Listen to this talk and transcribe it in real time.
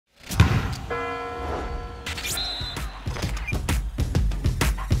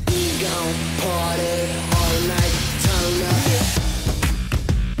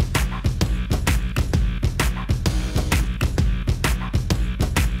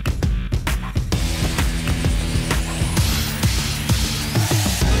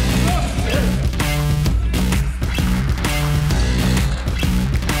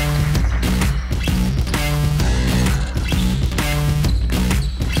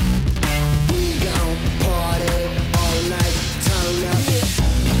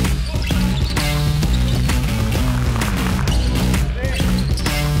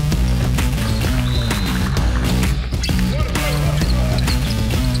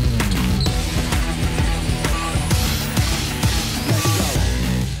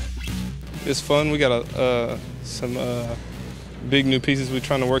it's fun. We got some big new pieces we're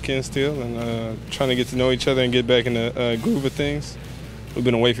trying to work in still, and trying to get to know each other and get back in the groove of things. We've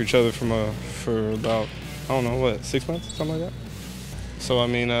been away from each other for about, I don't know, what, 6 months, something like that. So I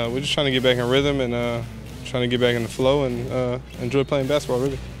mean, we're just trying to get back in rhythm and trying to get back in the flow and enjoy playing basketball.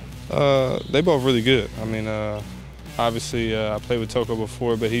 Really, they both really good. I mean, obviously I played with Toko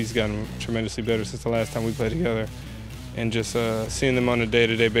before, but he's gotten tremendously better since the last time we played together. And just seeing them on a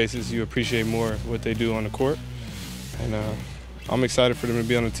day-to-day basis, you appreciate more what they do on the court. And I'm excited for them to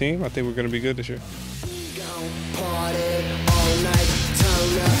be on the team. I think we're going to be good this year.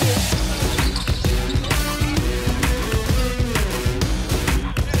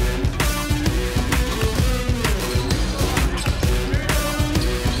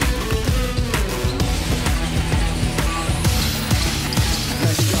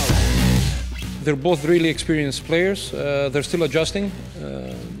 They're both really experienced players. They're still adjusting.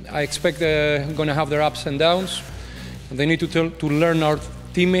 I expect they're going to have their ups and downs. They need to learn our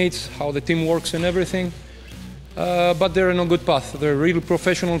teammates, how the team works and everything. But they're on a good path. They're really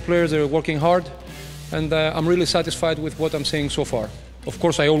professional players. They're working hard. And I'm really satisfied with what I'm seeing so far. Of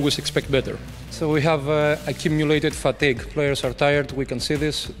course, I always expect better. So we have accumulated fatigue. Players are tired. We can see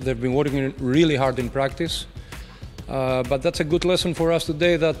this. They've been working really hard in practice. But that's a good lesson for us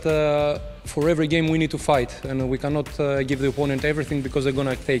today that for every game we need to fight, and we cannot give the opponent everything because they're going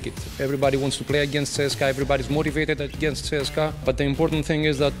to take it. Everybody wants to play against CSKA, everybody's motivated against CSKA, but the important thing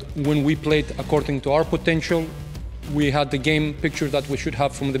is that when we played according to our potential, we had the game picture that we should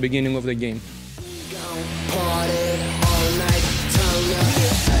have from the beginning of the game.